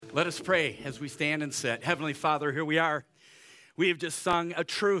Let us pray as we stand and sit. Heavenly Father, here we are. We have just sung a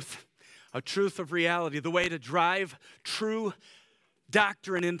truth of reality. The way to drive true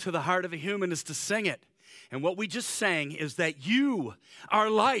doctrine into the heart of a human is to sing it. And what we just sang is that you are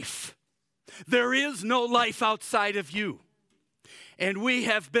life. There is no life outside of you. And we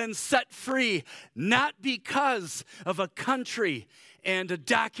have been set free, not because of a country and a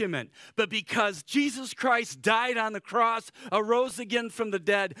document, but because Jesus Christ died on the cross, arose again from the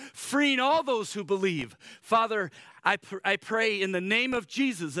dead, freeing all those who believe. Father, I pray in the name of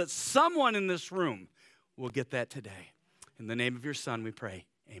Jesus that someone in this room will get that today. In the name of your Son, we pray.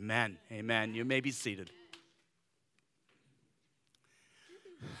 Amen. Amen. You may be seated.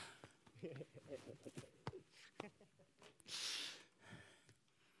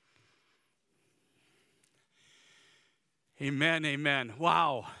 Amen, amen.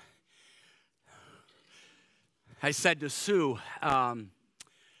 Wow. I said to Sue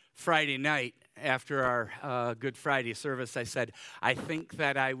Friday night after our Good Friday service, I said, I think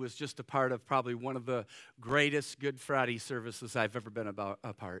that I was just a part of probably one of the greatest Good Friday services I've ever been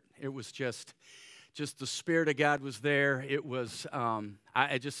a part. It was just the Spirit of God was there. It was, I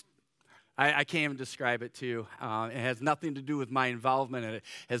can't even describe it to you. It has nothing to do with my involvement in it.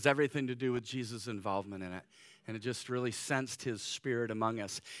 It has everything to do with Jesus' involvement in it. And it just really sensed his Spirit among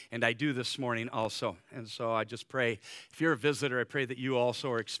us. And I do this morning also. And so I just pray, if you're a visitor, I pray that you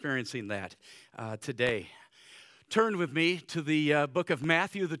also are experiencing that today. Turn with me to the book of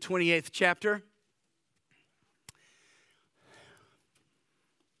Matthew, the 28th chapter.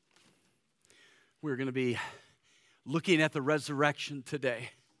 We're going to be looking at the resurrection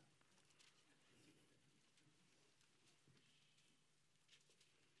today.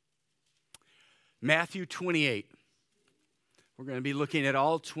 Matthew 28. We're going to be looking at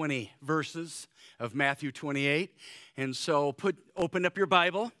all 20 verses of Matthew 28. And so open up your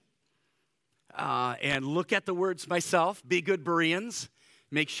Bible and look at the words myself. Be good Bereans.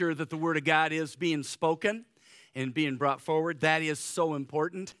 Make sure that the Word of God is being spoken and being brought forward. That is so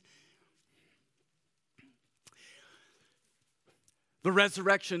important. The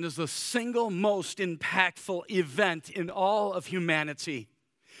resurrection is the single most impactful event in all of humanity.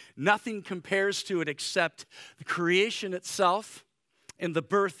 Nothing compares to it except the creation itself and the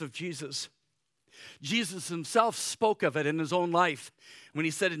birth of Jesus. Jesus himself spoke of it in his own life when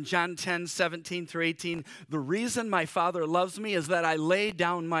he said in John 10, 17 through 18, the reason my Father loves me is that I lay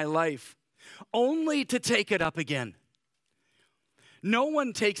down my life only to take it up again. No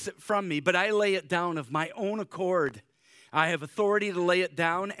one takes it from me, but I lay it down of my own accord. I have authority to lay it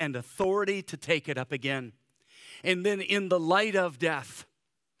down and authority to take it up again. And then in the light of death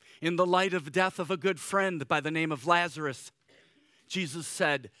of a good friend by the name of Lazarus, Jesus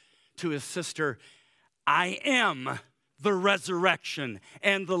said to his sister, I am the resurrection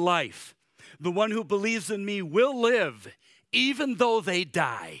and the life. The one who believes in me will live, even though they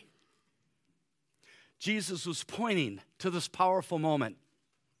die. Jesus was pointing to this powerful moment.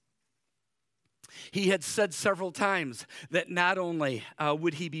 He had said several times that not only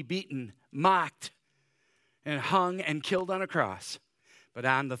would he be beaten, mocked, and hung and killed on a cross, but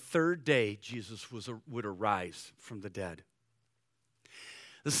on the third day, Jesus would arise from the dead.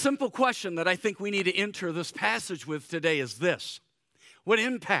 The simple question that I think we need to enter this passage with today is this. What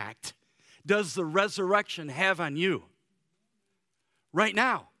impact does the resurrection have on you? Right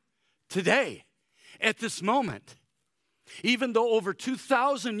now, today, at this moment. Even though over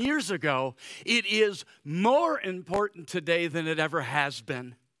 2,000 years ago, it is more important today than it ever has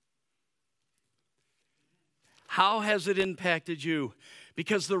been. How has it impacted you?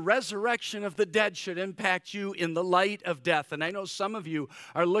 Because the resurrection of the dead should impact you in the light of death. And I know some of you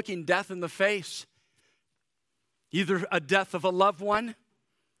are looking death in the face. Either a death of a loved one,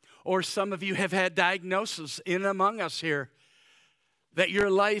 or some of you have had diagnosis in among us here that your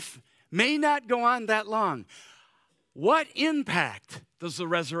life may not go on that long. What impact does the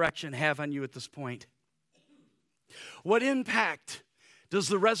resurrection have on you at this point? What impact does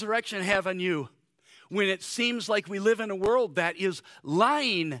the resurrection have on you when it seems like we live in a world that is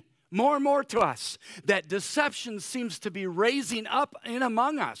lying more and more to us, that deception seems to be raising up in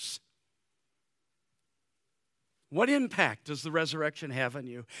among us? What impact does the resurrection have on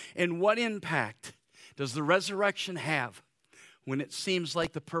you? And what impact does the resurrection have when it seems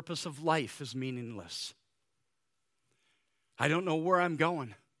like the purpose of life is meaningless? I don't know where I'm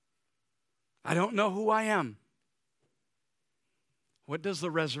going. I don't know who I am. What does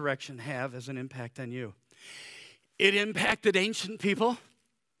the resurrection have as an impact on you? It impacted ancient people.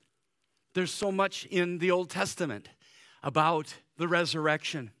 There's so much in the Old Testament about the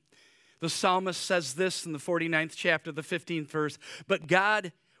resurrection. The psalmist says this in the 49th chapter, the 15th verse, but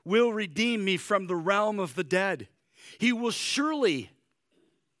God will redeem me from the realm of the dead. He will surely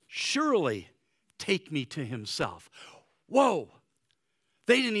take me to himself. Whoa!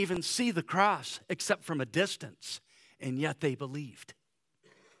 They didn't even see the cross except from a distance, and yet they believed.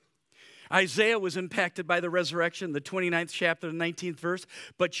 Isaiah was impacted by the resurrection, the 29th chapter, the 19th verse.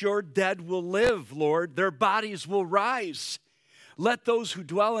 But your dead will live, Lord. Their bodies will rise. Let those who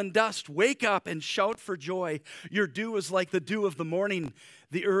dwell in dust wake up and shout for joy. Your dew is like the dew of the morning.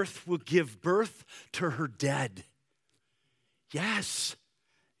 The earth will give birth to her dead. Yes.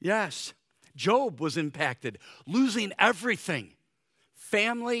 Job was impacted, losing everything,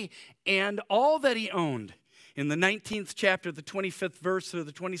 family and all that he owned. In the 19th chapter, the 25th verse or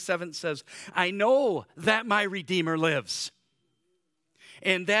the 27th says, I know that my Redeemer lives,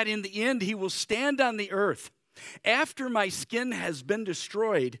 and that in the end he will stand on the earth. After my skin has been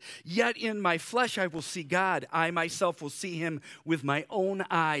destroyed, yet in my flesh I will see God. I myself will see him with my own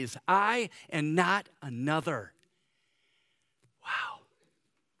eyes. I and not another. Wow.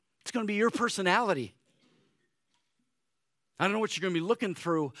 It's going to be your personality. I don't know what you're going to be looking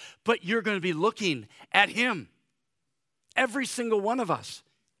through, but you're going to be looking at him. Every single one of us.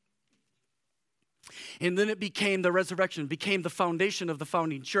 And then the resurrection became the foundation of the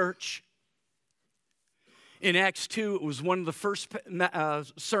founding church. In Acts 2, it was one of the first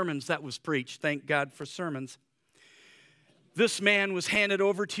sermons that was preached. Thank God for sermons. This man was handed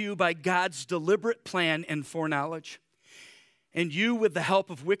over to you by God's deliberate plan and foreknowledge. And you, with the help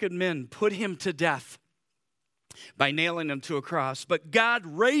of wicked men, put him to death by nailing him to a cross. But God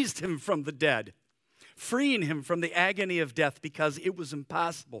raised him from the dead, freeing him from the agony of death because it was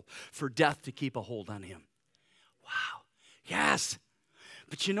impossible for death to keep a hold on him. Wow. Yes.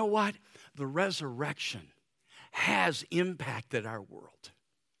 But you know what? The resurrection has impacted our world.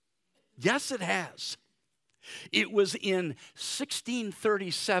 Yes, it has. It was in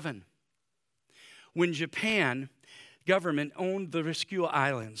 1637 when Japan government owned the Ryukyu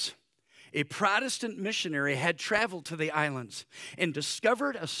Islands. A Protestant missionary had traveled to the islands and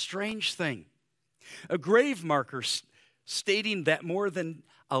discovered a strange thing. A grave marker stating that more than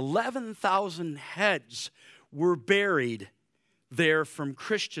 11,000 heads were buried there from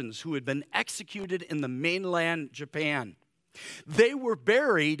Christians who had been executed in the mainland Japan. They were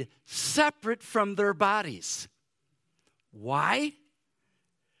buried separate from their bodies. Why?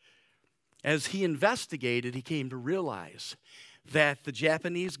 As he investigated, he came to realize that the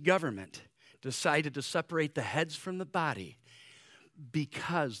Japanese government decided to separate the heads from the body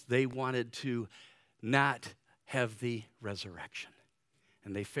because they wanted to not have the resurrection.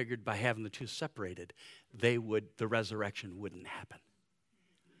 And they figured by having the two separated, the resurrection wouldn't happen.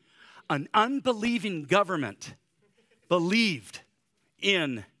 An unbelieving government believed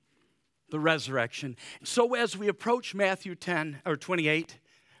in the resurrection. So as we approach Matthew 10 or 28,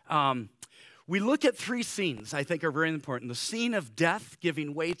 we look at three scenes I think are very important. The scene of death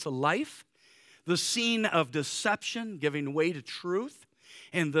giving way to life, the scene of deception giving way to truth,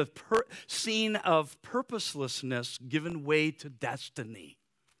 and the scene of purposelessness giving way to destiny.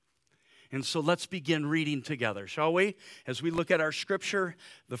 And so let's begin reading together, shall we? As we look at our scripture,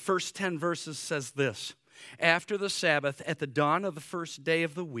 the first 10 verses says this. After the Sabbath, at the dawn of the first day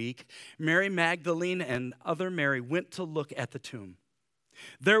of the week, Mary Magdalene and other Mary went to look at the tomb.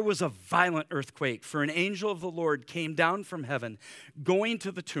 There was a violent earthquake, for an angel of the Lord came down from heaven, going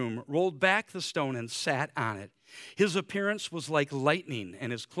to the tomb, rolled back the stone, and sat on it. His appearance was like lightning,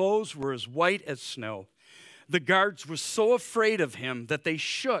 and his clothes were as white as snow. The guards were so afraid of him that they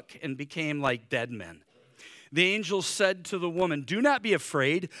shook and became like dead men. The angel said to the woman, "Do not be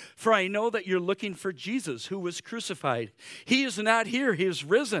afraid, for I know that you're looking for Jesus, who was crucified. He is not here, he is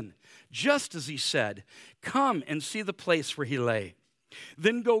risen, just as he said. Come and see the place where he lay.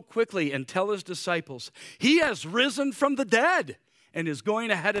 Then go quickly and tell his disciples, he has risen from the dead and is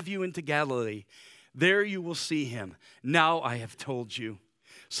going ahead of you into Galilee. There you will see him. Now I have told you."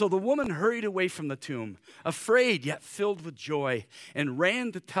 So the woman hurried away from the tomb, afraid yet filled with joy, and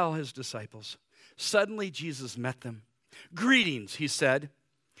ran to tell his disciples. Suddenly Jesus met them. "Greetings," he said.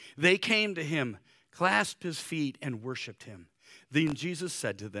 They came to him, clasped his feet, and worshiped him. Then Jesus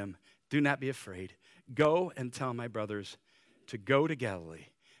said to them, "Do not be afraid. Go and tell my brothers to go to Galilee.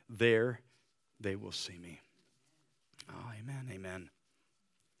 There they will see me." Oh, amen, amen.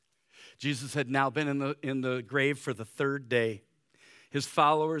 Jesus had now been in the grave for the third day. His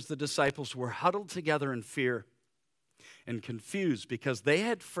followers, the disciples, were huddled together in fear and confused because they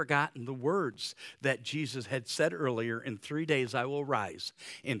had forgotten the words that Jesus had said earlier, "In 3 days I will rise,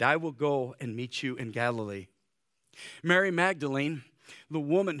 and I will go and meet you in Galilee." Mary Magdalene, the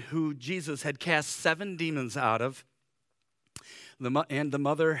woman who Jesus had cast 7 demons out of, and the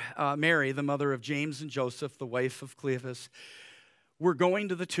mother, Mary, the mother of James and Joseph, the wife of Cleophas, were going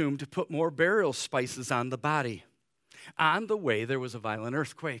to the tomb to put more burial spices on the body. On the way, there was a violent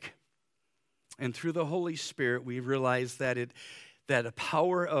earthquake. And through the Holy Spirit, we realized that a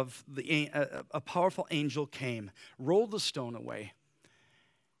powerful angel came, rolled the stone away,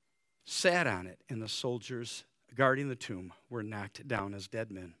 sat on it, and the soldiers guarding the tomb were knocked down as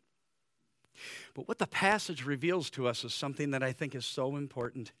dead men. But what the passage reveals to us is something that I think is so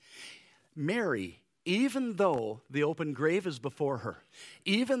important. Mary, even though the open grave is before her,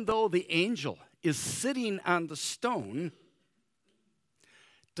 even though the angel is sitting on the stone,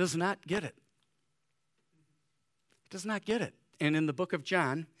 does not get it. Does not get it. And in the book of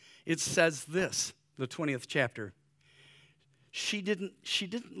John, it says this, the 20th chapter. She didn't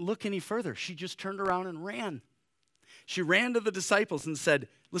look any further. She just turned around and ran. She ran to the disciples and said,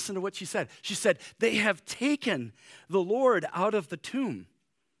 listen to what she said. She said, they have taken the Lord out of the tomb,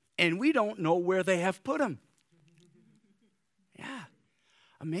 and we don't know where they have put him. Yeah,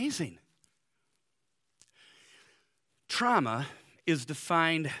 amazing. Trauma is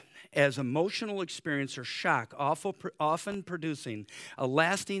defined as emotional experience or shock, often producing a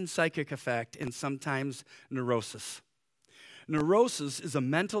lasting psychic effect and sometimes neurosis. Neurosis is a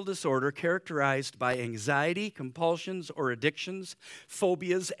mental disorder characterized by anxiety, compulsions, or addictions,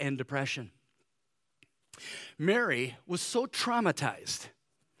 phobias, and depression. Mary was so traumatized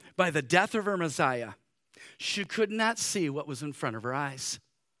by the death of her Messiah, she could not see what was in front of her eyes.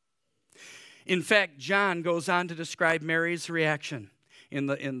 In fact, John goes on to describe Mary's reaction. In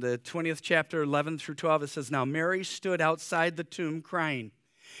the 20th chapter, 11 through 12, it says, now Mary stood outside the tomb crying.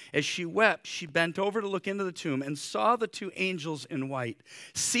 As she wept, she bent over to look into the tomb and saw the two angels in white,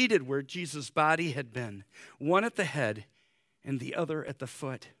 seated where Jesus' body had been, one at the head and the other at the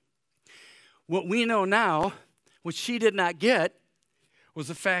foot. What we know now, what she did not get, was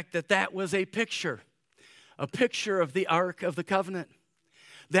the fact that that was a picture of the Ark of the Covenant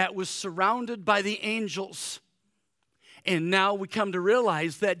that was surrounded by the angels. And now we come to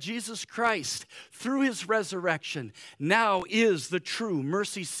realize that Jesus Christ, through his resurrection, now is the true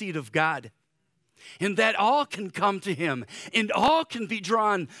mercy seat of God. And that all can come to him, and all can be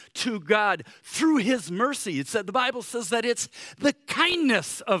drawn to God through his mercy. It said, the Bible says that it's the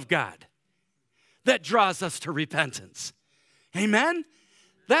kindness of God that draws us to repentance. Amen?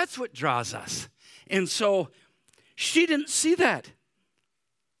 That's what draws us. And so she didn't see that.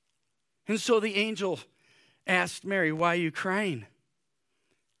 And so the angel asked Mary, why are you crying?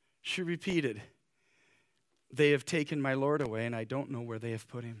 She repeated, they have taken my Lord away, and I don't know where they have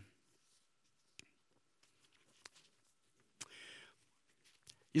put him.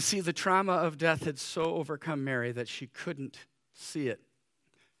 You see, the trauma of death had so overcome Mary that she couldn't see it.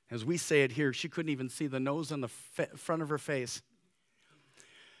 As we say it here, she couldn't even see the nose on the front of her face.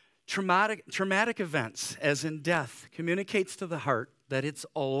 Traumatic events, as in death, communicates to the heart that it's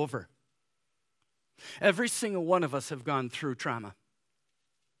all over. Every single one of us have gone through trauma.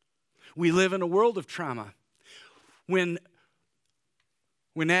 We live in a world of trauma. When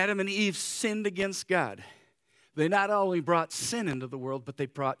Adam and Eve sinned against God, they not only brought sin into the world, but they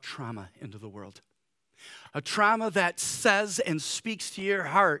brought trauma into the world. A trauma that says and speaks to your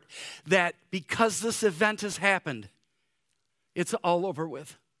heart that because this event has happened, it's all over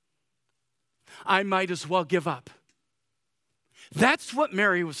with. I might as well give up. That's what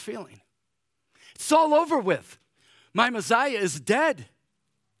Mary was feeling. It's all over with. My Messiah is dead.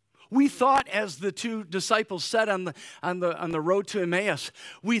 We thought, as the two disciples said on the road to Emmaus,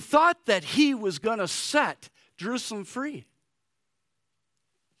 we thought that he was going to set Jerusalem free.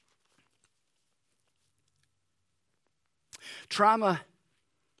 Trauma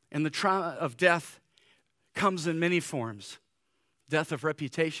and the trauma of death comes in many forms. Death of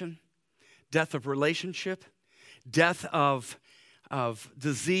reputation, death of relationship, death of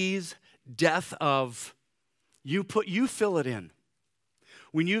disease, death of, you fill it in.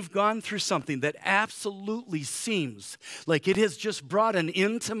 When you've gone through something that absolutely seems like it has just brought an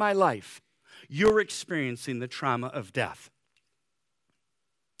end to my life, you're experiencing the trauma of death.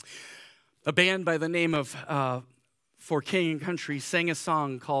 A band by the name of For King and Country sang a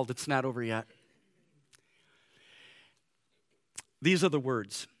song called It's Not Over Yet. These are the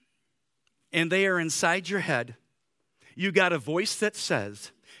words, and they are inside your head. You got a voice that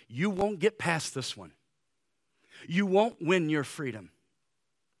says, you won't get past this one. You won't win your freedom.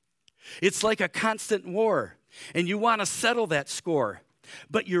 It's like a constant war, and you want to settle that score,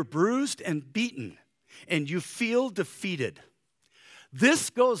 but you're bruised and beaten, and you feel defeated. This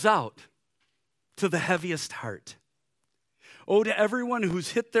goes out to the heaviest heart. Oh, to everyone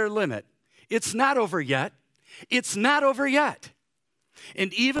who's hit their limit, it's not over yet. It's not over yet.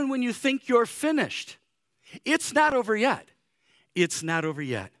 And even when you think you're finished, it's not over yet. It's not over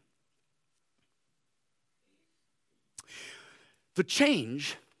yet. The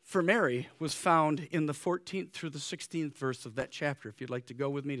change for Mary was found in the 14th through the 16th verse of that chapter. If you'd like to go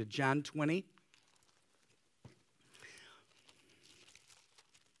with me to John 20.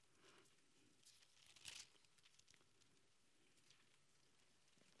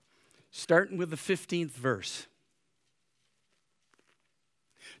 Starting with the 15th verse.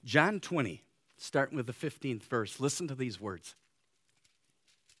 John 20, starting with the 15th verse. Listen to these words.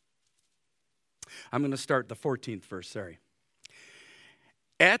 I'm going to start the 14th verse, sorry.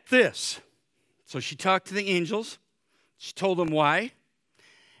 At this, so she talked to the angels. She told them why.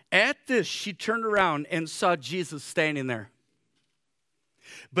 At this, she turned around and saw Jesus standing there.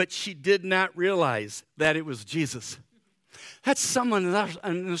 But she did not realize that it was Jesus. That's someone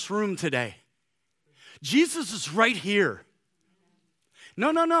in this room today. Jesus is right here.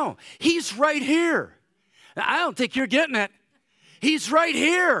 No. He's right here. I don't think you're getting it. He's right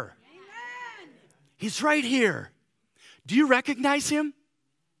here. Amen. He's right here. Do you recognize him?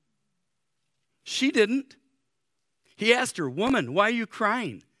 She didn't. He asked her, "Woman, why are you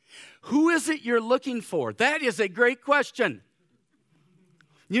crying? Who is it you're looking for?" That is a great question.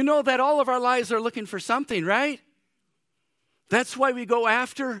 You know that all of our lives are looking for something, right? That's why we go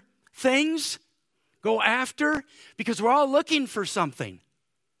after things. Go after, because we're all looking for something.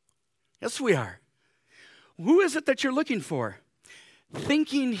 Yes, we are. Who is it that you're looking for?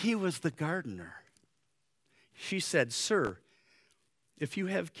 Thinking he was the gardener, she said, "Sir, if you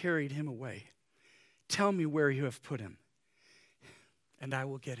have carried him away, tell me where you have put him, and I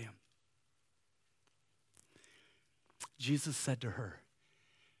will get him." Jesus said to her,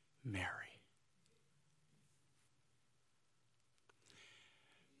 "Mary."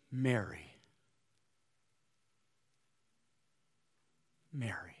 Mary.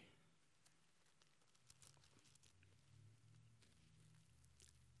 Mary.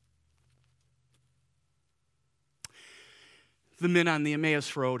 The men on the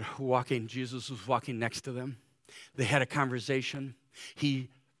Emmaus Road walking, Jesus was walking next to them. They had a conversation. He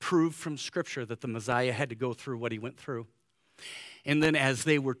proved from Scripture that the Messiah had to go through what he went through. And then as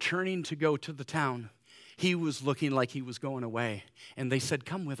they were turning to go to the town, he was looking like he was going away. And they said,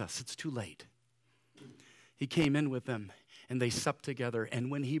 "Come with us, it's too late." He came in with them, and they supped together. And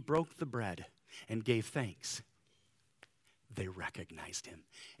when he broke the bread and gave thanks, they recognized him,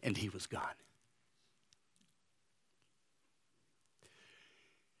 and he was gone.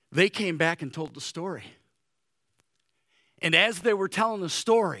 They came back and told the story. And as they were telling the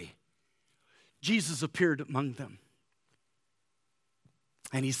story, Jesus appeared among them.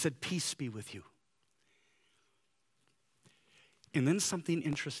 And he said, "Peace be with you." And then something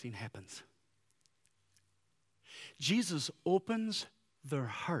interesting happens. Jesus opens their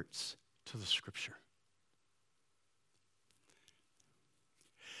hearts to the Scripture.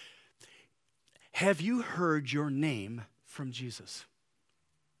 Have you heard your name from Jesus?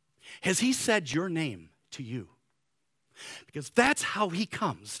 Has he said your name to you? Because that's how he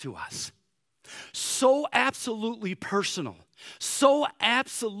comes to us. So absolutely personal, so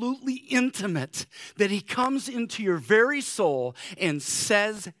absolutely intimate that he comes into your very soul and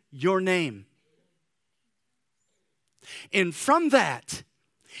says your name. And from that,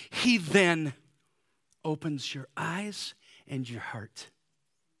 he then opens your eyes and your heart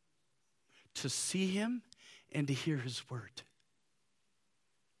to see him and to hear his word.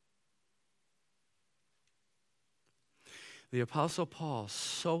 The Apostle Paul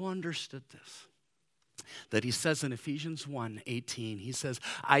so understood this that he says in Ephesians 1:18, he says,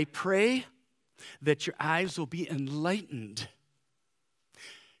 "I pray that your eyes will be enlightened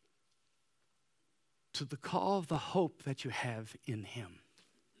to the call of the hope that you have in him."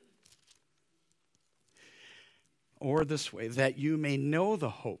 Or this way, that you may know the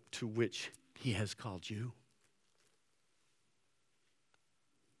hope to which he has called you.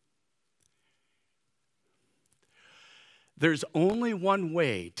 There's only one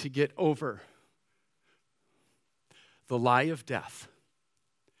way to get over the lie of death,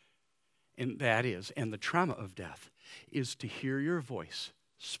 and the trauma of death, is to hear your voice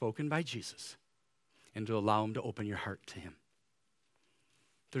spoken by Jesus and to allow him to open your heart to him.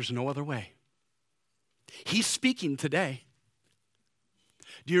 There's no other way. He's speaking today.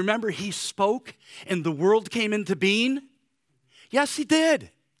 Do you remember he spoke and the world came into being? Yes, he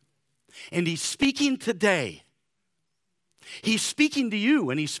did. And he's speaking today. He's speaking to you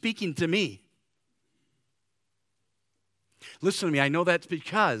and he's speaking to me. Listen to me, I know that's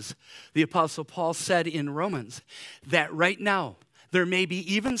because the Apostle Paul said in Romans that right now there may be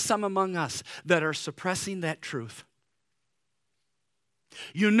even some among us that are suppressing that truth.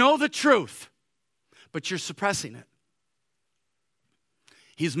 You know the truth, but you're suppressing it.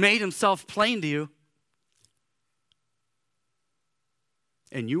 He's made himself plain to you,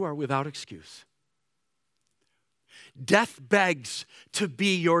 and you are without excuse. Death begs to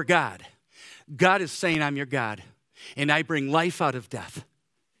be your God. God is saying, I'm your God, and I bring life out of death.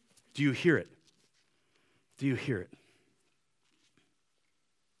 Do you hear it? Do you hear it?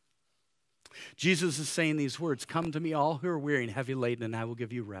 Jesus is saying these words, come to me all who are weary and heavy laden, and I will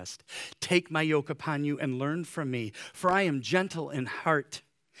give you rest. Take my yoke upon you and learn from me, for I am gentle in heart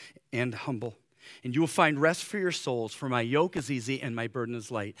and humble, and you will find rest for your souls, for my yoke is easy and my burden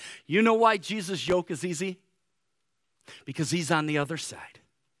is light. You know why Jesus' yoke is easy? Because he's on the other side.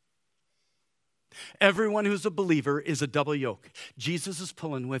 Everyone who's a believer is a double yoke. Jesus is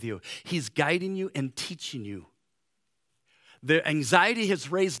pulling with you. He's guiding you and teaching you. The anxiety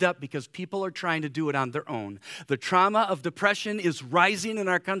has raised up because people are trying to do it on their own. The trauma of depression is rising in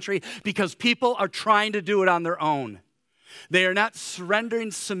our country because people are trying to do it on their own. They are not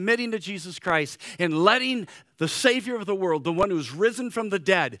surrendering, submitting to Jesus Christ, and letting the Savior of the world, the one who's risen from the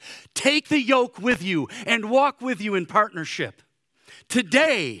dead, take the yoke with you and walk with you in partnership.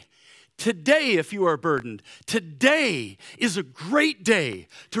 Today, if you are burdened, today is a great day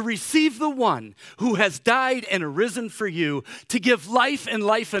to receive the one who has died and arisen for you to give life and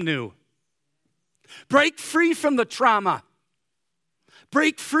life anew. Break free from the trauma.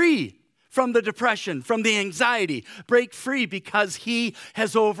 Break free from the depression, from the anxiety. Break free because he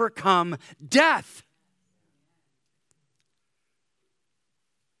has overcome death.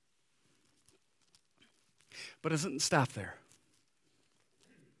 But it doesn't stop there.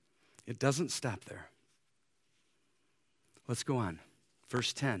 It doesn't stop there. Let's go on.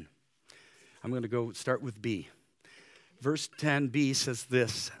 Verse 10. I'm going to go start with B. Verse 10b says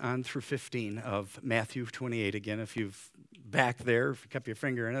this on through 15 of Matthew 28. Again, if you've back there, if you kept your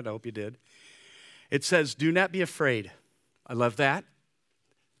finger in it, I hope you did. It says, do not be afraid. I love that.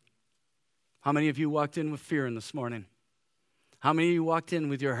 How many of you walked in with fear in this morning? How many of you walked in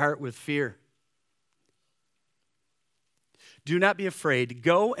with your heart with fear? Do not be afraid.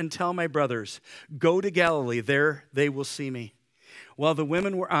 Go and tell my brothers, go to Galilee. There they will see me. While the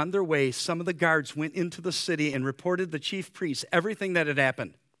women were on their way, some of the guards went into the city and reported the chief priests everything that had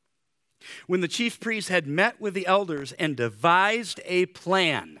happened. When the chief priests had met with the elders and devised a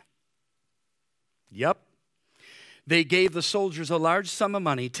plan, they gave the soldiers a large sum of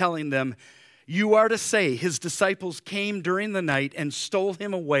money, telling them, you are to say his disciples came during the night and stole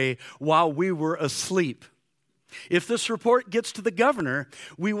him away while we were asleep. If this report gets to the governor,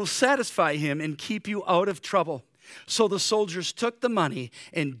 we will satisfy him and keep you out of trouble. So the soldiers took the money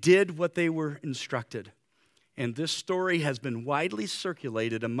and did what they were instructed. And this story has been widely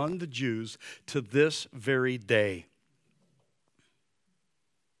circulated among the Jews to this very day.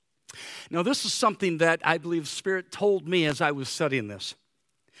 Now, this is something that I believe Spirit told me as I was studying this.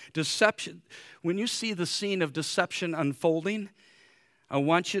 Deception. When you see the scene of deception unfolding, I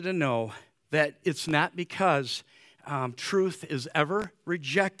want you to know that it's not because truth is ever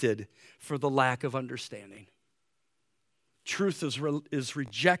rejected for the lack of understanding. Truth is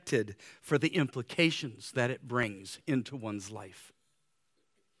rejected for the implications that it brings into one's life.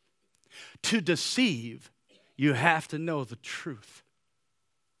 To deceive, you have to know the truth.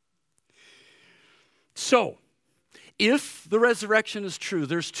 So, if the resurrection is true,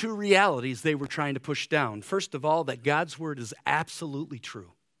 there's two realities they were trying to push down. First of all, that God's word is absolutely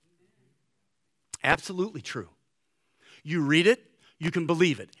true. Absolutely true. You read it, you can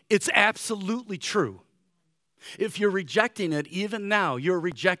believe it. It's absolutely true. If you're rejecting it, even now, you're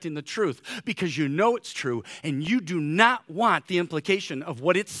rejecting the truth because you know it's true and you do not want the implication of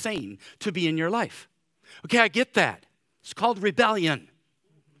what it's saying to be in your life. Okay, I get that. It's called rebellion.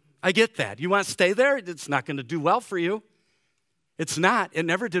 I get that. You want to stay there? It's not going to do well for you. It's not. It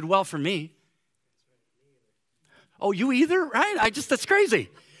never did well for me. Oh, you either? Right? That's crazy.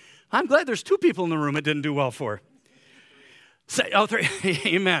 I'm glad there's two people in the room it didn't do well for. Three.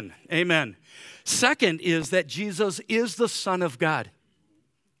 Amen. Amen. Second is that Jesus is the Son of God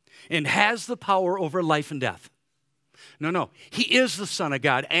and has the power over life and death. No. He is the Son of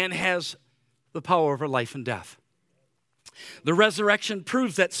God and has the power over life and death. The resurrection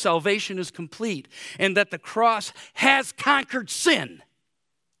proves that salvation is complete and that the cross has conquered sin.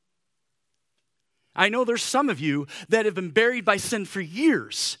 I know there's some of you that have been buried by sin for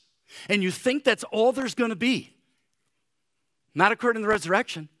years, and you think that's all there's going to be. Not according to the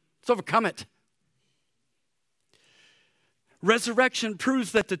resurrection. Let's overcome it. Resurrection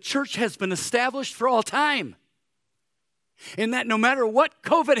proves that the church has been established for all time, and that no matter what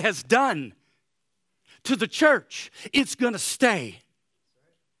COVID has done to the church, it's going to stay.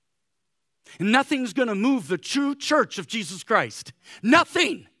 And nothing's going to move the true church of Jesus Christ.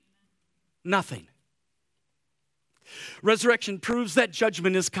 Nothing. Nothing. Resurrection proves that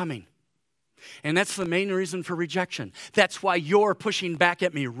judgment is coming. And that's the main reason for rejection. That's why you're pushing back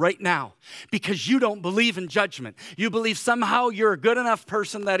at me right now. Because you don't believe in judgment. You believe somehow you're a good enough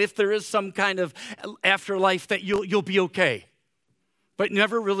person that if there is some kind of afterlife that you'll be okay. But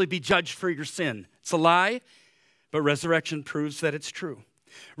never really be judged for your sin. It's a lie, but resurrection proves that it's true.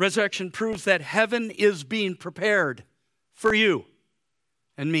 Resurrection proves that heaven is being prepared for you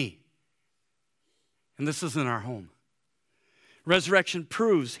and me. And this isn't our home. Resurrection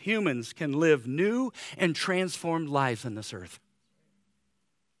proves humans can live new and transformed lives on this earth.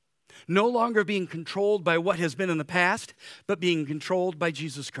 No longer being controlled by what has been in the past, but being controlled by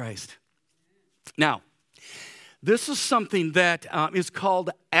Jesus Christ. Now, this is something that is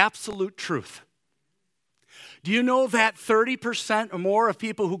called absolute truth. Do you know that 30% or more of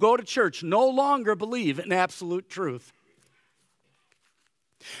people who go to church no longer believe in absolute truth?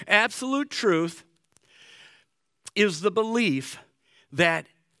 Absolute truth is the belief that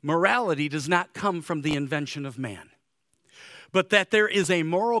morality does not come from the invention of man, but that there is a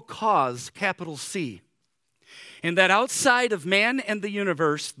moral cause, capital C, and that outside of man and the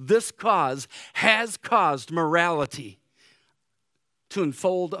universe, this cause has caused morality to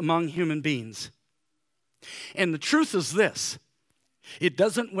unfold among human beings. And the truth is this: it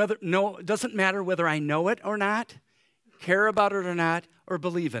doesn't matter whether I know it or not, care about it or not, or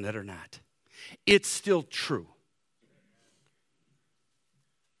believe in it or not. It's still true.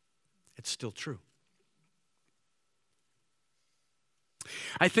 It's still true.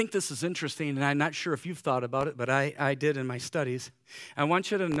 I think this is interesting, and I'm not sure if you've thought about it, but I did in my studies. I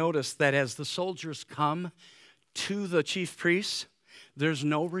want you to notice that as the soldiers come to the chief priests, there's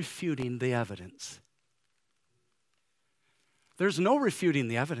no refuting the evidence. There's no refuting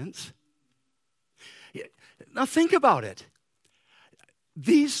the evidence. Now think about it.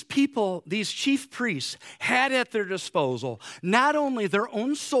 These people, these chief priests, had at their disposal not only their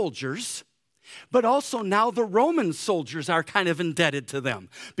own soldiers, but also now the Roman soldiers are kind of indebted to them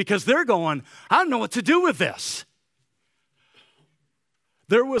because they're going, I don't know what to do with this.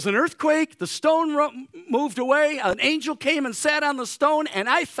 There was an earthquake, the stone moved away, an angel came and sat on the stone, and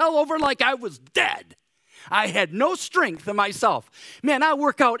I fell over like I was dead. I had no strength in myself. Man, I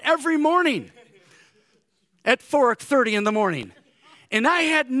work out every morning at 4:30 in the morning. And I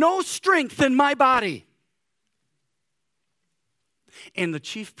had no strength in my body. And the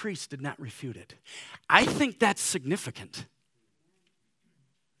chief priest did not refute it. I think that's significant.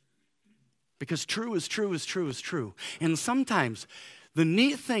 Because true is true is true is true. And sometimes the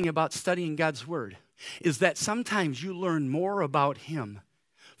neat thing about studying God's word is that sometimes you learn more about him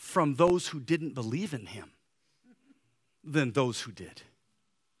from those who didn't believe in him than those who did.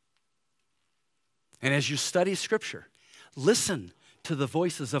 And as you study Scripture, listen to the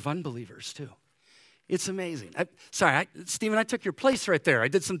voices of unbelievers too. It's amazing. Stephen, I took your place right there. I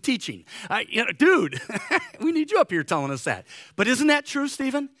did some teaching. Dude, we need you up here telling us that. But isn't that true,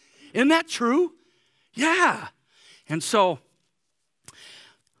 Stephen? Isn't that true? Yeah. And so,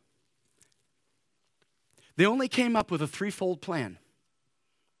 they only came up with a threefold plan.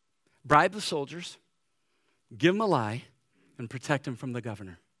 Bribe the soldiers, give them a lie, and protect them from the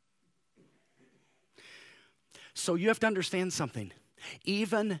governor. So you have to understand something.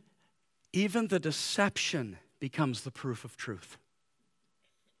 Even the deception becomes the proof of truth.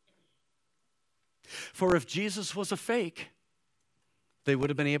 For if Jesus was a fake, they would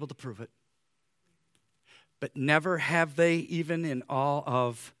have been able to prove it. But never have they, even in all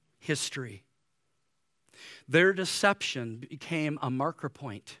of history. Their deception became a marker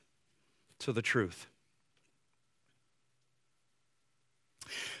point to the truth.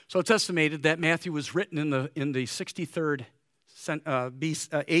 So it's estimated that Matthew was written in the 63rd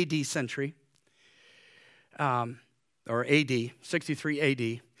AD century, or AD, 63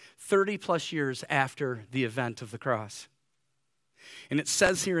 AD, 30 plus years after the event of the cross. And it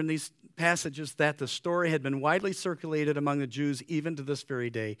says here in these passages that the story had been widely circulated among the Jews even to this very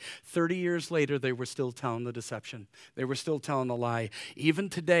day. 30 years later, they were still telling the deception. They were still telling the lie. Even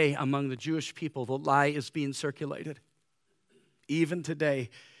today, among the Jewish people, the lie is being circulated. Even today.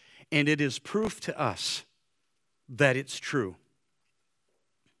 And it is proof to us that it's true.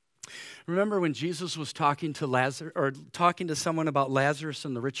 Remember when Jesus was talking to Lazarus, or talking to someone about Lazarus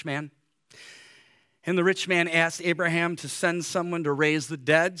and the rich man? And the rich man asked Abraham to send someone to raise the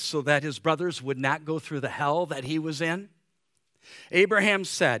dead so that his brothers would not go through the hell that he was in. Abraham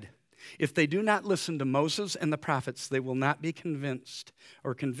said, if they do not listen to Moses and the prophets, they will not be convinced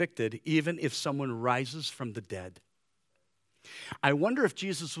or convicted, even if someone rises from the dead. I wonder if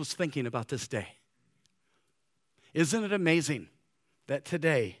Jesus was thinking about this day. Isn't it amazing that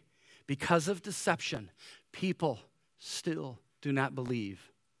today, because of deception, people still do not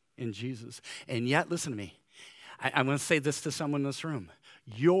believe in Jesus? And yet, listen to me. I'm going to say this to someone in this room.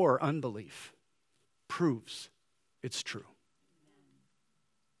 Your unbelief proves it's true.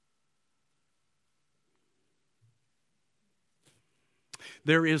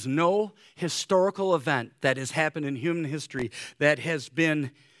 There is no historical event that has happened in human history that has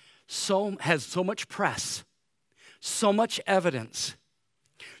so much press, so much evidence.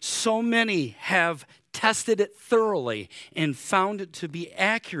 So many have tested it thoroughly and found it to be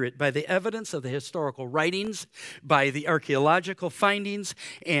accurate by the evidence of the historical writings, by the archaeological findings,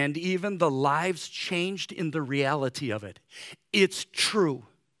 and even the lives changed in the reality of it. It's true.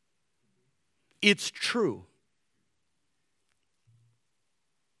 It's true.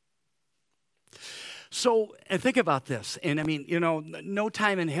 So, and think about this. And I mean, no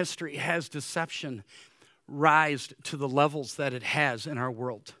time in history has deception rise to the levels that it has in our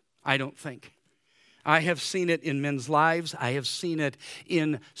world, I don't think. I have seen it in men's lives. I have seen it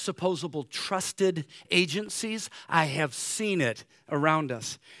in supposable trusted agencies. I have seen it around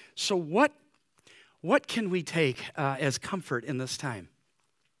us. So what can we take as comfort in this time?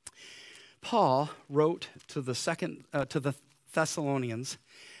 Paul wrote to the Thessalonians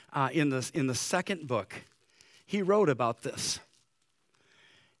in the second book. He wrote about this.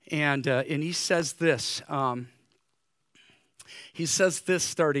 And he says this. He says this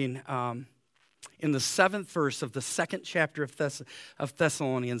starting in the 7th verse of the 2nd chapter of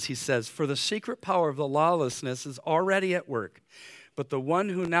Thessalonians. He says, "For the secret power of the lawlessness is already at work, but the one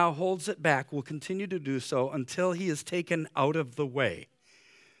who now holds it back will continue to do so until he is taken out of the way."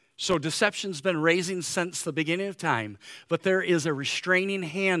 So deception's been raising since the beginning of time, but there is a restraining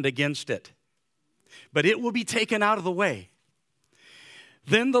hand against it. But it will be taken out of the way.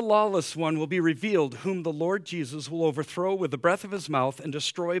 "Then the lawless one will be revealed, whom the Lord Jesus will overthrow with the breath of his mouth and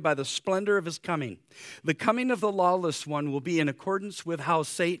destroy by the splendor of his coming. The coming of the lawless one will be in accordance with how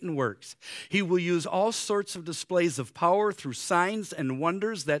Satan works. He will use all sorts of displays of power through signs and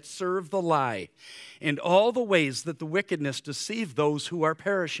wonders that serve the lie, and all the ways that the wickedness deceive those who are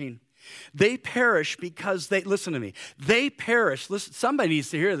perishing. They perish because listen to me, somebody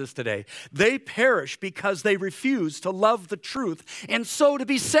needs to hear this today. They perish because they refuse to love the truth and so to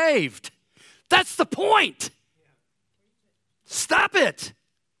be saved. That's the point. Stop it.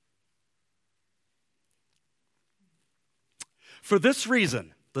 For this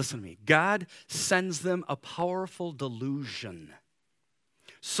reason, listen to me, God sends them a powerful delusion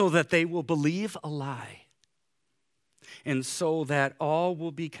so that they will believe a lie, and so that all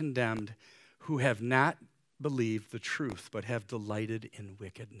will be condemned who have not believed the truth but have delighted in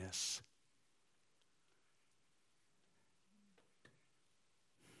wickedness."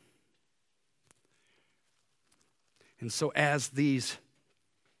 And so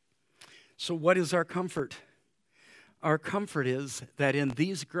what is our comfort? Our comfort is that in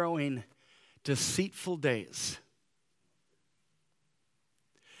these growing deceitful days,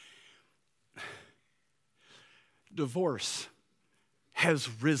 divorce has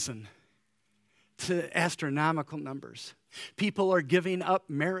risen to astronomical numbers. People are giving up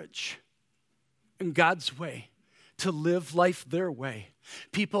marriage in God's way to live life their way.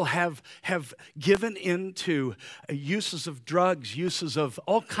 People have given into uses of drugs, uses of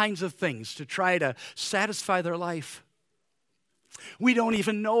all kinds of things to try to satisfy their life. We don't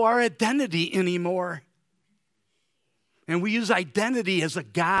even know our identity anymore. And we use identity as a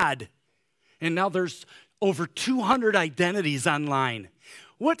god. And now there's over 200 identities online.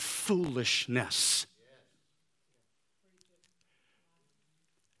 What foolishness.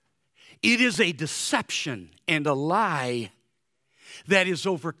 It is a deception and a lie that is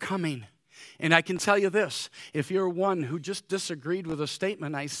overcoming. And I can tell you this, if you're one who just disagreed with a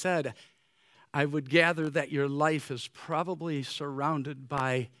statement I said, I would gather that your life is probably surrounded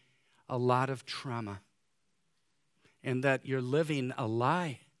by a lot of trauma and that you're living a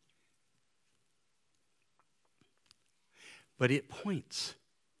lie. But it points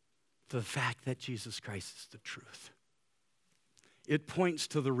to the fact that Jesus Christ is the truth. It points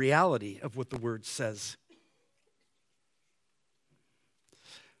to the reality of what the Word says.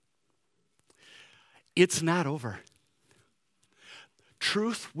 It's not over.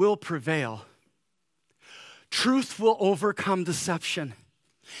 Truth will prevail. Truth will overcome deception.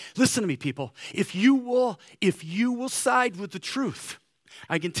 Listen to me, people. If you will side with the truth,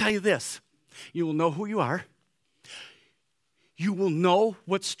 I can tell you this. You will know who you are. You will know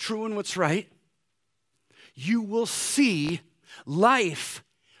what's true and what's right. You will see life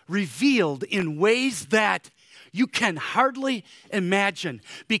revealed in ways that you can hardly imagine,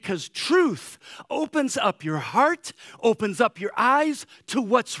 because truth opens up your heart, opens up your eyes to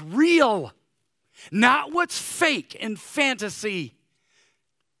what's real, not what's fake and fantasy.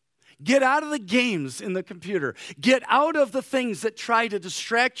 Get out of the games in the computer. Get out of the things that try to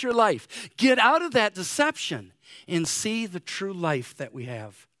distract your life. Get out of that deception and see the true life that we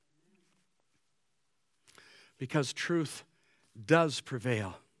have. Because truth does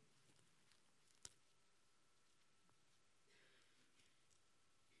prevail.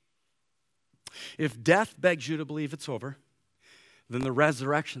 If death begs you to believe it's over, then the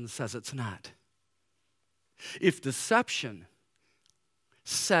resurrection says it's not. If deception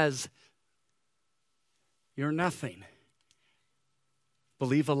says you're nothing,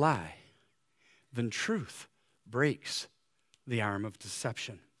 believe a lie, then truth breaks the arm of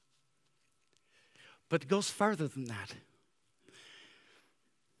deception. But it goes farther than that.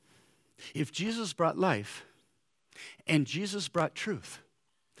 If Jesus brought life and Jesus brought truth,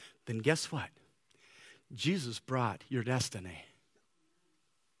 then guess what? Jesus brought your destiny.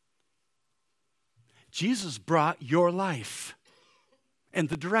 Jesus brought your life and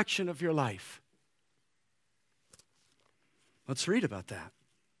the direction of your life. Let's read about that.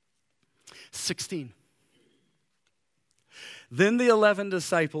 16. Then the 11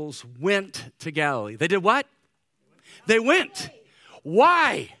 disciples went to Galilee. They did what? They went.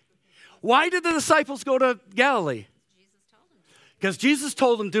 Why? Why did the disciples go to Galilee? Because Jesus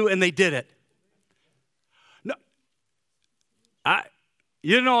told them to, and they did it. No,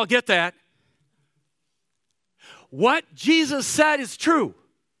 you didn't all get that. What Jesus said is true.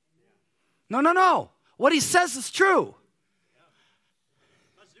 No. What he says is true.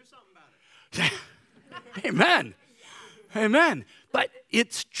 Let's do something about it. Amen. Amen. But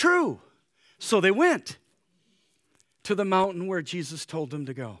it's true. So they went to the mountain where Jesus told them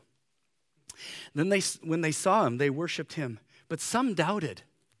to go. Then when they saw him, they worshiped him. But some doubted.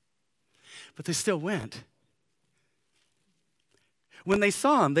 But they still went. When they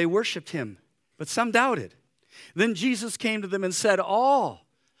saw him, they worshiped him. But some doubted. Then Jesus came to them and said, all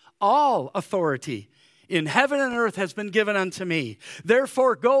authority in heaven and earth has been given unto me.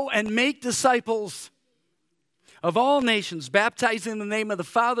 Therefore, go and make disciples of all nations, baptizing in the name of the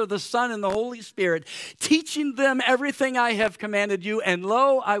Father, the Son, and the Holy Spirit, teaching them everything I have commanded you, and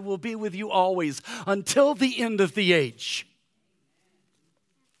lo, I will be with you always until the end of the age.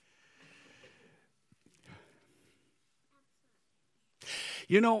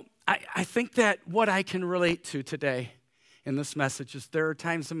 You know, I think that what I can relate to today in this message is there are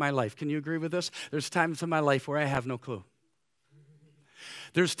times in my life, can you agree with this? There's times in my life where I have no clue.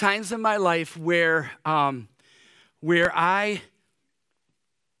 There's times in my life where I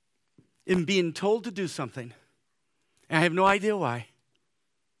am being told to do something, and I have no idea why.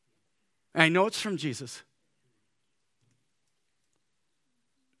 And I know it's from Jesus.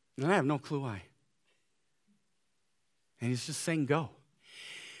 And I have no clue why. And he's just saying, go.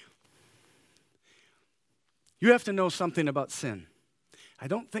 You have to know something about sin. I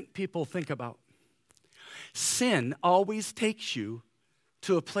don't think people think about. Sin always takes you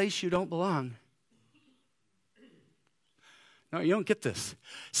to a place you don't belong. No, you don't get this.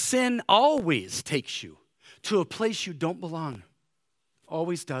 Sin always takes you to a place you don't belong.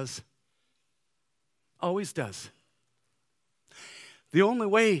 Always does. Always does. The only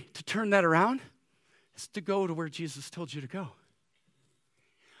way to turn that around is to go to where Jesus told you to go.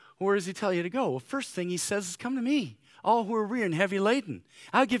 Where does he tell you to go? Well, first thing he says is, come to me, all who are weary and heavy laden.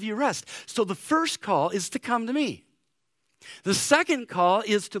 I'll give you rest. So the first call is to come to me. The second call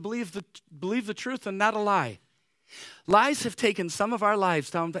is to believe the truth and not a lie. Lies have taken some of our lives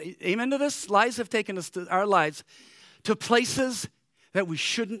down. Amen to this? Lies have taken our lives to places that we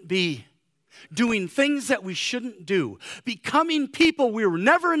shouldn't be. Doing things that we shouldn't do. Becoming people we were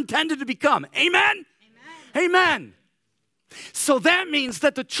never intended to become. Amen? Amen. Amen. So that means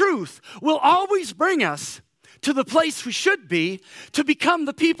that the truth will always bring us to the place we should be, to become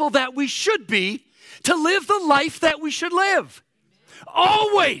the people that we should be, to live the life that we should live.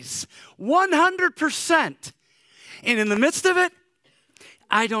 Always. 100%. And in the midst of it,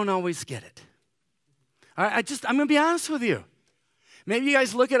 I don't always get it. I'm going to be honest with you. Maybe you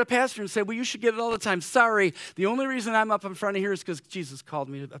guys look at a pastor and say, well, you should get it all the time. Sorry, the only reason I'm up in front of here is because Jesus called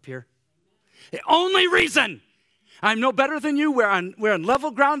me up here. The only reason. I'm no better than you. We're on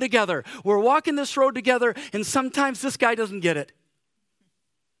level ground together. We're walking this road together, and sometimes this guy doesn't get it.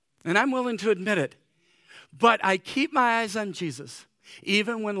 And I'm willing to admit it. But I keep my eyes on Jesus,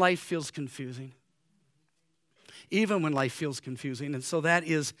 even when life feels confusing. Even when life feels confusing. And so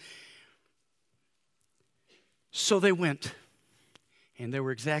so they went. And they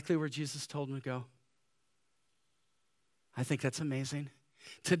were exactly where Jesus told them to go. I think that's amazing.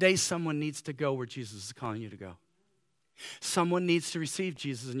 Today, someone needs to go where Jesus is calling you to go. Someone needs to receive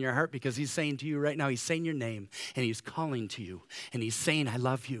Jesus in your heart because he's saying to you right now, he's saying your name, and he's calling to you, and he's saying, I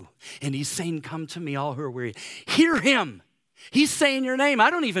love you, and he's saying, come to me, all who are weary. Hear him. He's saying your name.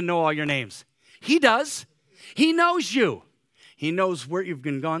 I don't even know all your names. He does. He knows you. He knows where you've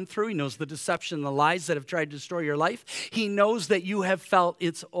been gone through. He knows the deception, the lies that have tried to destroy your life. He knows that you have felt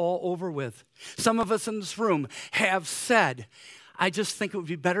it's all over with. Some of us in this room have said, I just think it would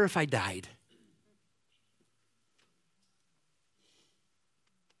be better if I died.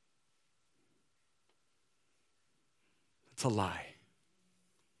 That's a lie.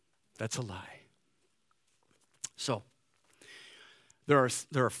 That's a lie. So, there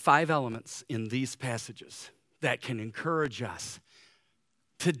are 5 elements in these passages that can encourage us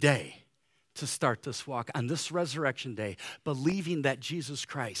today to start this walk on this resurrection day, believing that Jesus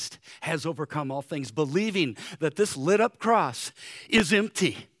Christ has overcome all things, believing that this lit up cross is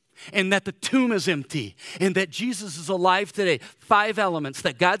empty and that the tomb is empty and that Jesus is alive today. 5 elements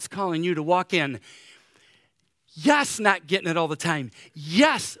that God's calling you to walk in. Yes, not getting it all the time.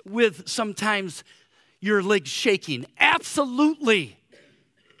 Yes, with sometimes your legs shaking. Absolutely.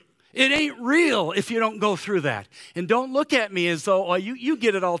 It ain't real if you don't go through that. And don't look at me as though, oh, you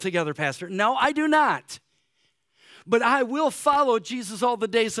get it all together, Pastor. No, I do not. But I will follow Jesus all the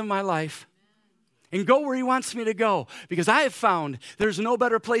days of my life and go where he wants me to go, because I have found there's no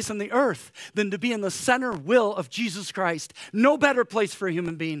better place on the earth than to be in the center will of Jesus Christ. No better place for a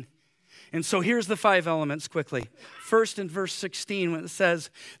human being. And so here's the 5 elements quickly. First, in verse 16, when it says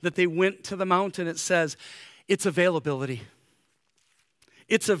that they went to the mountain, it says it's availability.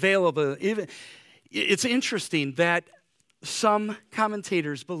 It's available. It's interesting that some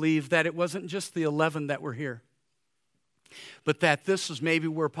commentators believe that it wasn't just the 11 that were here, but that this was maybe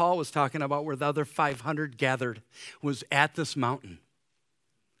where Paul was talking about, where the other 500 gathered, was at this mountain.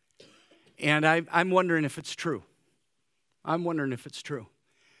 And I'm wondering if it's true. I'm wondering if it's true.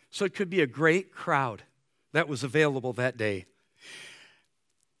 So it could be a great crowd that was available that day.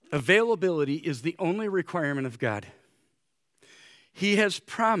 Availability is the only requirement of God. He has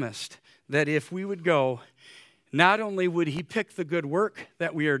promised that if we would go, not only would he pick the good work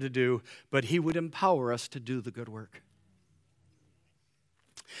that we are to do, but he would empower us to do the good work.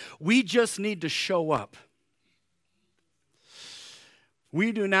 We just need to show up.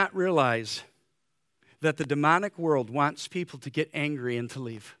 We do not realize that the demonic world wants people to get angry and to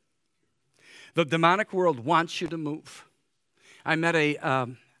leave. The demonic world wants you to move. I met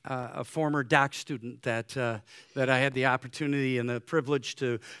a former doc student that I had the opportunity and the privilege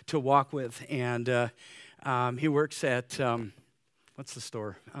to walk with, and he works at what's the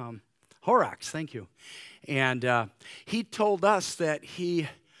store? Horrocks. Thank you. And he told us that he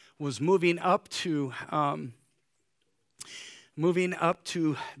was moving up to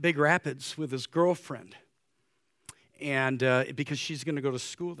Big Rapids with his girlfriend, and because she's going to go to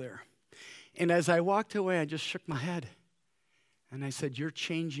school there. And as I walked away, I just shook my head. And I said, you're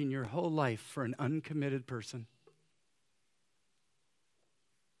changing your whole life for an uncommitted person.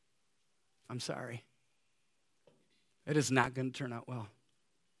 I'm sorry. It is not going to turn out well.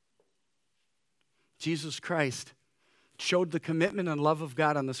 Jesus Christ showed the commitment and love of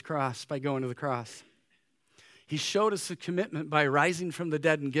God on this cross by going to the cross. He showed us the commitment by rising from the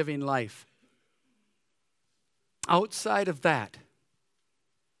dead and giving life. Outside of that,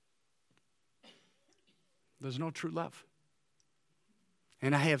 there's no true love.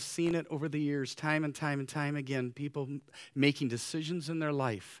 And I have seen it over the years, time and time and time again, people making decisions in their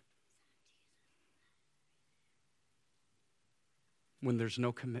life when there's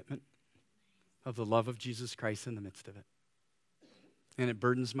no commitment of the love of Jesus Christ in the midst of it. And it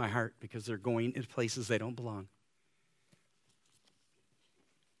burdens my heart because they're going into places they don't belong.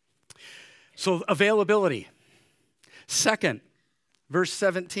 So availability. Second, verse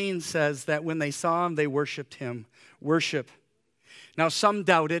 17 says that when they saw him, they worshiped him. Worship. Now, some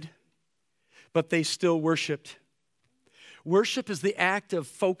doubted, but they still worshiped. Worship is the act of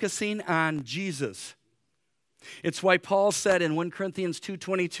focusing on Jesus. It's why Paul said in 1 Corinthians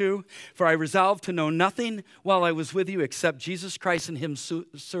 2:22, "For I resolved to know nothing while I was with you except Jesus Christ and him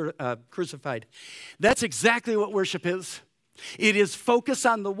crucified." That's exactly what worship is. It is focus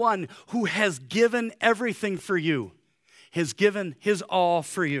on the one who has given everything for you, has given his all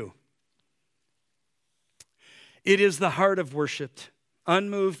for you. It is the heart of worship,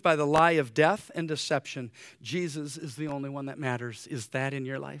 unmoved by the lie of death and deception. Jesus is the only one that matters. Is that in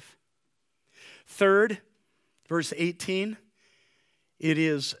your life? Third, verse 18, it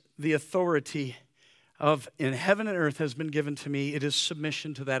is the authority of in heaven and earth has been given to me. It is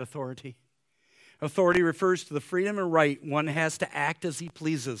submission to that authority. Authority refers to the freedom and right one has to act as he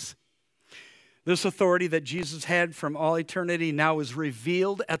pleases. This authority that Jesus had from all eternity now is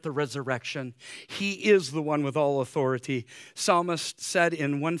revealed at the resurrection. He is the one with all authority. Psalmist said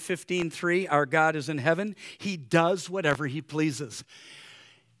in 115:3, our God is in heaven. He does whatever he pleases.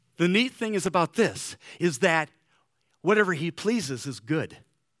 The neat thing is about this is that whatever he pleases is good.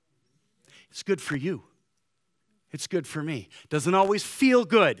 It's good for you. It's good for me. Doesn't always feel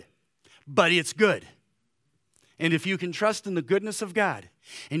good, but it's good. And if you can trust in the goodness of God,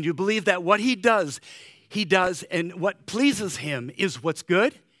 and you believe that what he does, and what pleases him is what's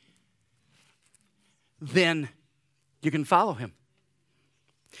good, then you can follow him.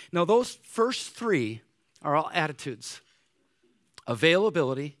 Now, those first three are all attitudes.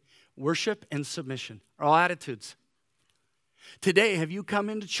 Availability, worship, and submission are all attitudes. Today, have you come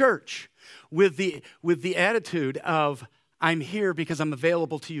into church with the attitude of, I'm here because I'm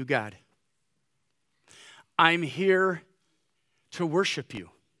available to you, God? I'm here to worship you,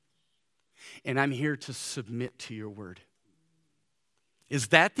 and I'm here to submit to your word. Is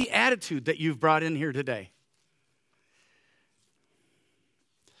that the attitude that you've brought in here today?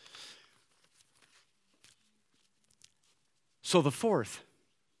 So the fourth,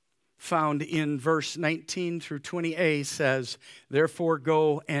 found in verse 19 through 20a, says, therefore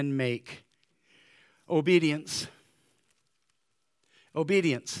go and make. Obedience.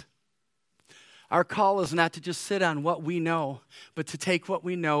 Obedience. Our call is not to just sit on what we know, but to take what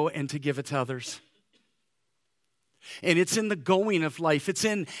we know and to give it to others. And it's in the going of life. It's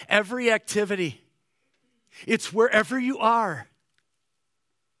in every activity. It's wherever you are.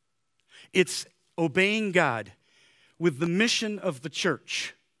 It's obeying God with the mission of the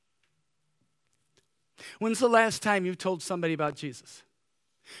church. When's the last time you told somebody about Jesus?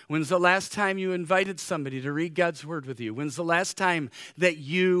 When's the last time you invited somebody to read God's word with you? When's the last time that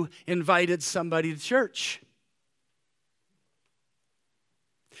you invited somebody to church?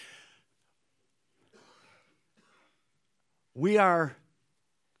 We are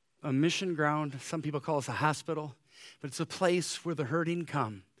a mission ground. Some people call us a hospital, but it's a place where the hurting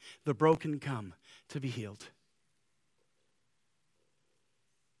come, the broken come to be healed.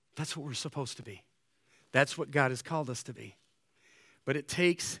 That's what we're supposed to be. That's what God has called us to be. But it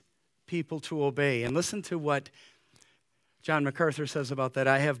takes people to obey. And listen to what John MacArthur says about that.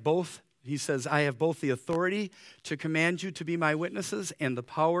 He says, I have both the authority to command you to be my witnesses and the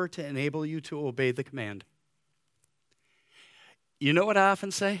power to enable you to obey the command. You know what I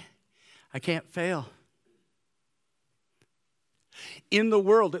often say? I can't fail. In the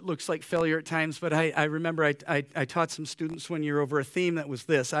world, it looks like failure at times, but I remember I taught some students one year over a theme that was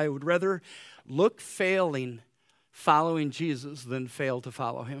this. I would rather look failing following Jesus than fail to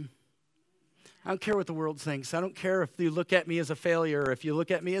follow him. I don't care what the world thinks. I don't care if you look at me as a failure or if you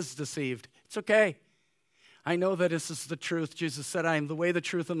look at me as deceived. It's okay. I know that this is the truth. Jesus said, I am the way, the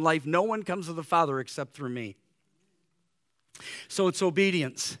truth, and life. No one comes to the Father except through me. So it's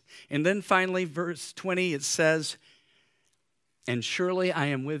obedience. And then finally, verse 20, it says, and surely I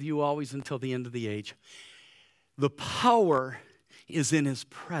am with you always until the end of the age. The power is in his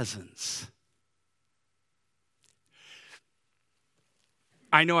presence.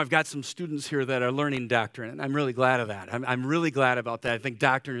 I know I've got some students here that are learning doctrine, and I'm really glad of that. I'm really glad about that. I think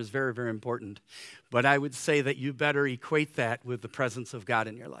doctrine is very, very important. But I would say that you better equate that with the presence of God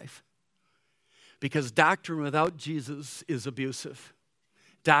in your life. Because doctrine without Jesus is abusive.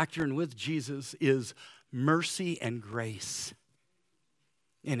 Doctrine with Jesus is mercy and grace.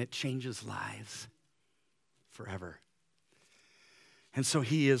 And it changes lives forever. And so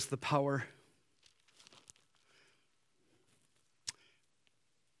he is the power.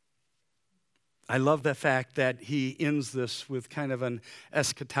 I love the fact that he ends this with kind of an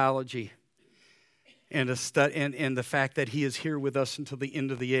eschatology and the fact that he is here with us until the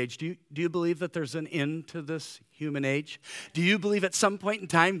end of the age. Do you believe that there's an end to this human age? Do you believe at some point in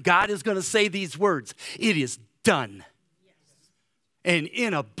time God is going to say these words? It is done. Yes. And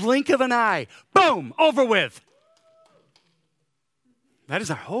in a blink of an eye, boom, over with. That is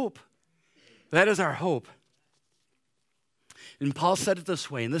our hope. That is our hope. And Paul said it this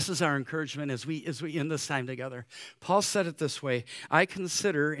way, and this is our encouragement as we end this time together. Paul said it this way, I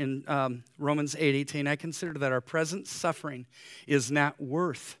consider, in Romans 8:18, I consider that our present suffering is not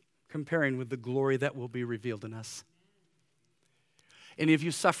worth comparing with the glory that will be revealed in us. Any of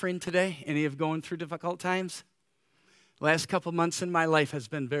you suffering today? Any of you going through difficult times? Last couple months in my life has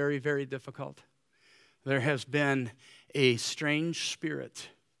been very, very difficult. There has been a strange spirit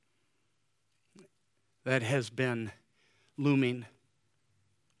that has been looming,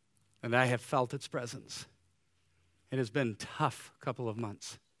 and I have felt its presence. It has been a tough couple of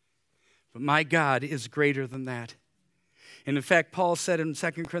months. But my God is greater than that. And in fact, Paul said in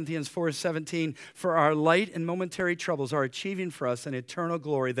 2 Corinthians 4:17, "For our light and momentary troubles are achieving for us an eternal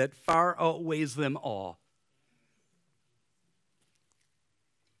glory that far outweighs them all."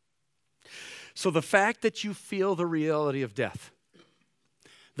 So the fact that you feel the reality of death,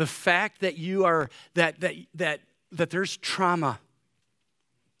 the fact that you are that there's trauma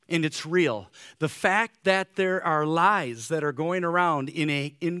and it's real, the fact that there are lies that are going around in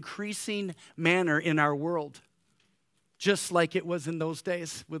an increasing manner in our world, just like it was in those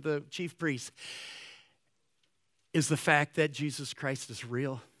days with the chief priests, is the fact that Jesus Christ is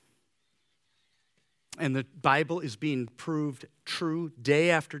real. And the Bible is being proved true day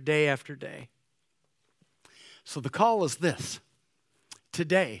after day after day. So the call is this.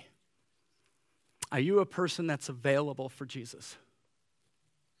 Today, are you a person that's available for Jesus?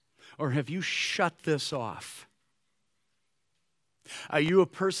 Or have you shut this off? Are you a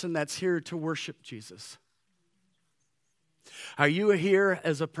person that's here to worship Jesus? Are you here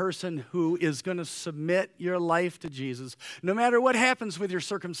as a person who is going to submit your life to Jesus, no matter what happens with your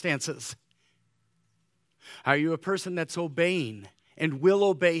circumstances? Are you a person that's obeying and will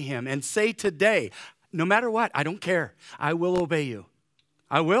obey him and say today, no matter what, I don't care, I will obey you.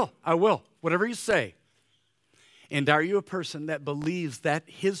 I will, whatever you say. And are you a person that believes that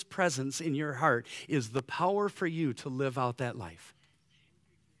his presence in your heart is the power for you to live out that life?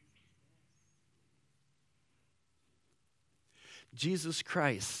 Jesus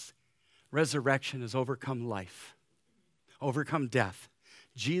Christ's resurrection has overcome life, overcome death.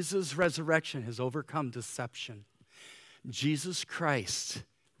 Jesus' resurrection has overcome deception. Jesus Christ's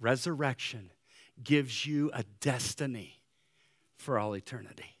resurrection gives you a destiny for all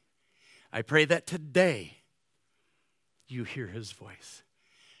eternity. I pray that today you hear his voice.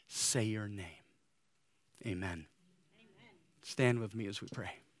 Say your name. Amen. Stand with me as we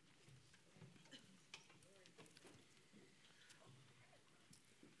pray.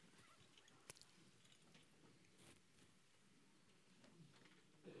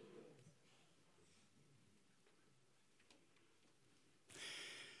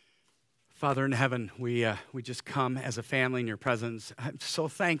 Father in heaven, we just come as a family in your presence. I'm so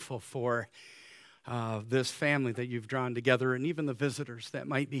thankful for this family that you've drawn together, and even the visitors that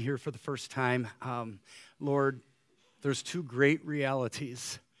might be here for the first time. Lord, there's two great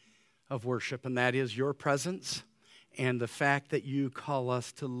realities of worship, and that is your presence and the fact that you call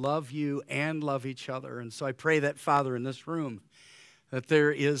us to love you and love each other. And so I pray that, Father, in this room, that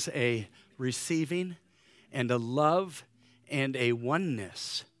there is a receiving and a love and a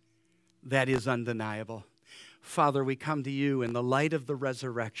oneness that is undeniable. Father, we come to you in the light of the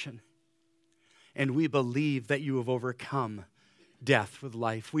resurrection, and we believe that you have overcome death with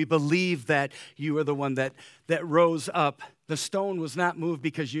life. We believe that you are the one that rose up. The stone was not moved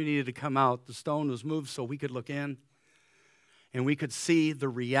because you needed to come out. The stone was moved so we could look in, and we could see the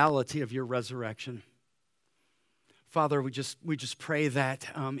reality of your resurrection. Father, we just pray that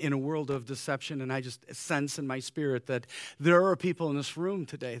in a world of deception, and I just sense in my spirit that there are people in this room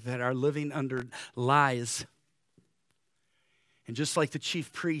today that are living under lies. And just like the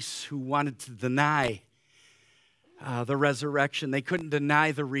chief priests who wanted to deny the resurrection, they couldn't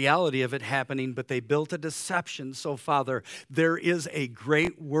deny the reality of it happening, but they built a deception. So, Father, there is a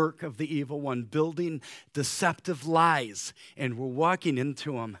great work of the evil one building deceptive lies, and we're walking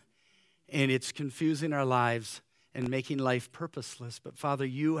into them, and it's confusing our lives and making life purposeless. But Father,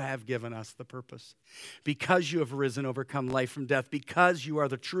 you have given us the purpose. Because you have risen, overcome life from death, because you are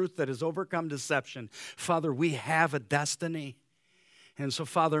the truth that has overcome deception, Father, we have a destiny. And so,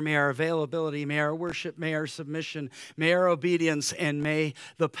 Father, may our availability, may our worship, may our submission, may our obedience, and may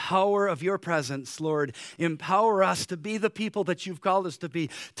the power of your presence, Lord, empower us to be the people that you've called us to be,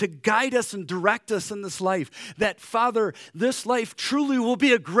 to guide us and direct us in this life. That, Father, this life truly will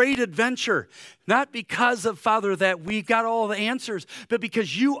be a great adventure. Not because of, Father, that we got all the answers, but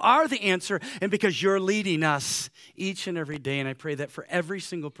because you are the answer and because you're leading us each and every day. And I pray that for every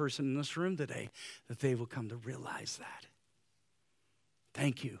single person in this room today, that they will come to realize that.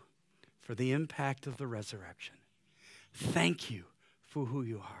 Thank you for the impact of the resurrection. Thank you for who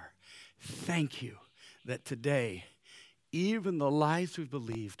you are. Thank you that today, even the lies we've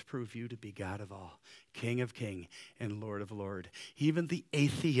believed prove you to be God of all, King of kings and Lord of lords. Even the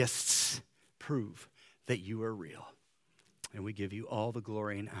atheists prove that you are real. And we give you all the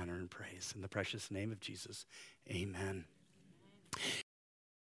glory and honor and praise. In the precious name of Jesus, amen.